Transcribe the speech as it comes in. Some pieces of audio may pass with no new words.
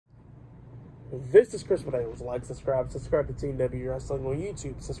This is Chris Medeiros. Like, subscribe to Team W Wrestling on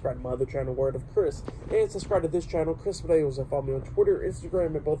YouTube, subscribe to my other channel, Word of Chris, and subscribe to this channel, Chris Medeiros, and follow me on Twitter,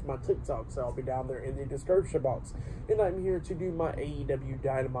 Instagram, and both my TikToks. So I'll be down there in the description box. And I'm here to do my AEW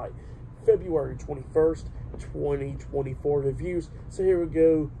Dynamite February 21st, 2024 reviews. So here we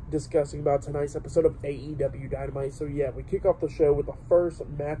go, discussing about tonight's episode of AEW Dynamite. So yeah, we kick off the show with the first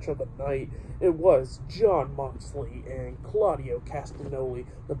match of the night. It was Jon Moxley and Claudio Castagnoli,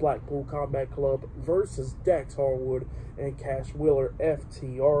 the Blackpool Combat Club, versus Dax Harwood and Cash Wheeler,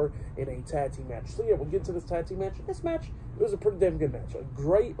 FTR, in a tag team match. So yeah, we'll get to this tag team match. This match, it was a pretty damn good match. A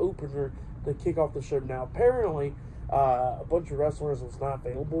great opener to kick off the show. Now, apparently, a bunch of wrestlers was not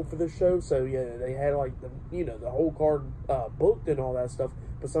available for this show, so yeah, they had like the whole card booked and all that stuff,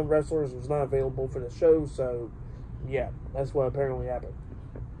 but some wrestlers was not available for the show, so yeah, that's what apparently happened.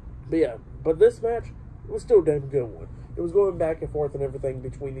 But yeah, but this match, it was still a damn good one. It was going back and forth and everything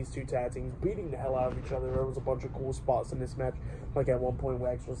between these two tag teams, beating the hell out of each other. There was a bunch of cool spots in this match. Like at one point, we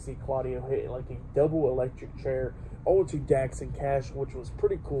actually see Claudio hit like a double electric chair onto Dax and Cash, which was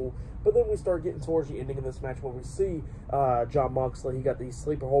pretty cool. But then we start getting towards the ending of this match where we see Jon Moxley. He got the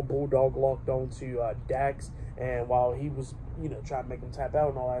sleeper hold bulldog locked onto Dax, and while he was, trying to make him tap out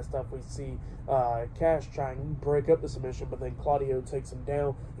and all that stuff, we see Cash trying to break up the submission, but then Claudio takes him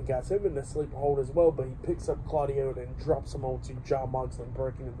down and got him in the sleeper hold as well, but he picks up Claudio and then drops him onto Jon Moxley,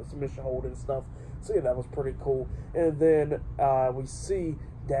 breaking up the submission hold and stuff. So yeah, that was pretty cool. And then we see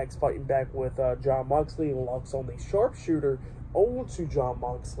Dax fighting back with Jon Moxley and locks on the sharpshooter onto Jon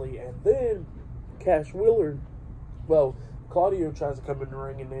Moxley, and then Cash Wheeler, Claudio tries to come in the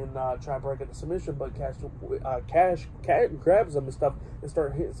ring and then try to break up the submission, but Cash grabs him and stuff and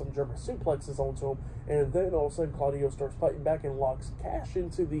start hitting some German suplexes onto him, and then all of a sudden Claudio starts fighting back and locks Cash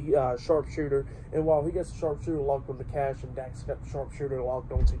into the sharpshooter, and while he gets the sharpshooter locked onto Cash and Dax got the sharpshooter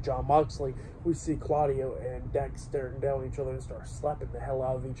locked onto Jon Moxley, we see Claudio and Dax staring down at each other and start slapping the hell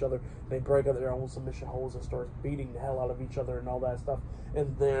out of each other. They break up their own submission holds and start beating the hell out of each other and all that stuff,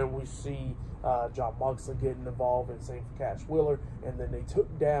 and then we see Jon Moxley getting involved, and same for Cash Wheeler, and then they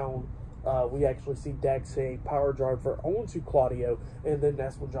took down, we actually see Dax a power driver onto Claudio, and then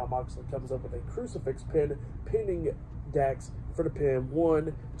that's when Jon Moxley comes up with a crucifix pin, pinning Dax for the pin.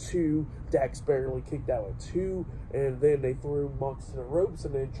 1, 2, Dax barely kicked out at 2, and then they threw Mox to the ropes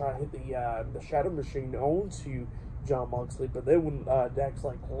and then try to hit the shadow machine onto Jon Moxley, but then when Dax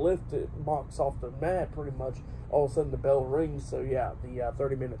lifted Mox off the mat, pretty much all of a sudden the bell rings. So yeah, the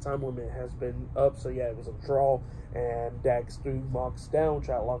 30-minute time limit has been up. So yeah, it was a draw, and Dax threw Mox down,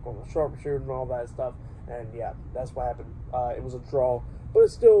 tried to lock on the sharpshooter and all that stuff, and yeah, that's what happened. It was a draw, but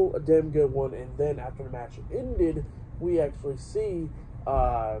it's still a damn good one. And then after the match ended, we actually see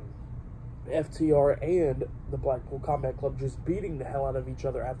FTR and the Blackpool Combat Club just beating the hell out of each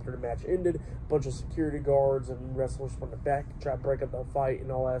other after the match ended. A bunch of security guards and wrestlers from the back try to break up the fight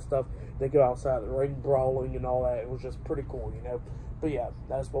and all that stuff. They go outside the ring brawling and all that. It was just pretty cool, But yeah,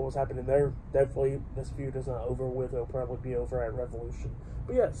 that's what was happening there. Definitely, this feud isn't over with. It'll probably be over at Revolution.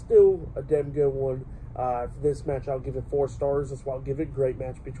 But yeah, still a damn good one. For this match, I'll give it 4 stars. That's why I'll give it. Great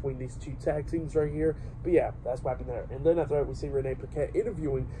match between these two tag teams right here. But yeah, that's what happened there. And then after that, we see Renee Paquette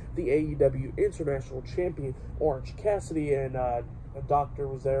interviewing the AEW International Champion, Orange Cassidy, and a doctor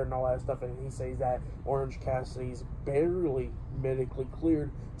was there and all that stuff, and he says that Orange Cassidy's barely medically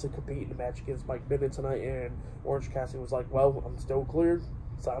cleared to compete in the match against Mike Bennett tonight, and Orange Cassidy was like, well, I'm still cleared,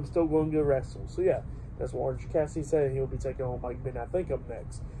 so I'm still going to wrestle. So yeah, that's what Orange Cassidy said. He'll be taking on Mike Bennett, I think, up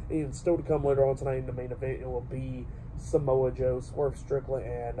next. And still to come later on tonight in the main event, it will be Samoa Joe, Swerve Strickland,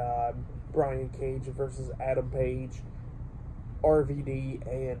 and Brian Cage versus Adam Page, RVD,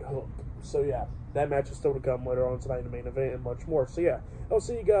 and Hook. So yeah, that match is still to come later on tonight in the main event and much more. So yeah, I'll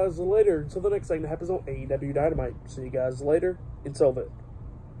see you guys later until the next thing that happens on AEW Dynamite. See you guys later. Until then.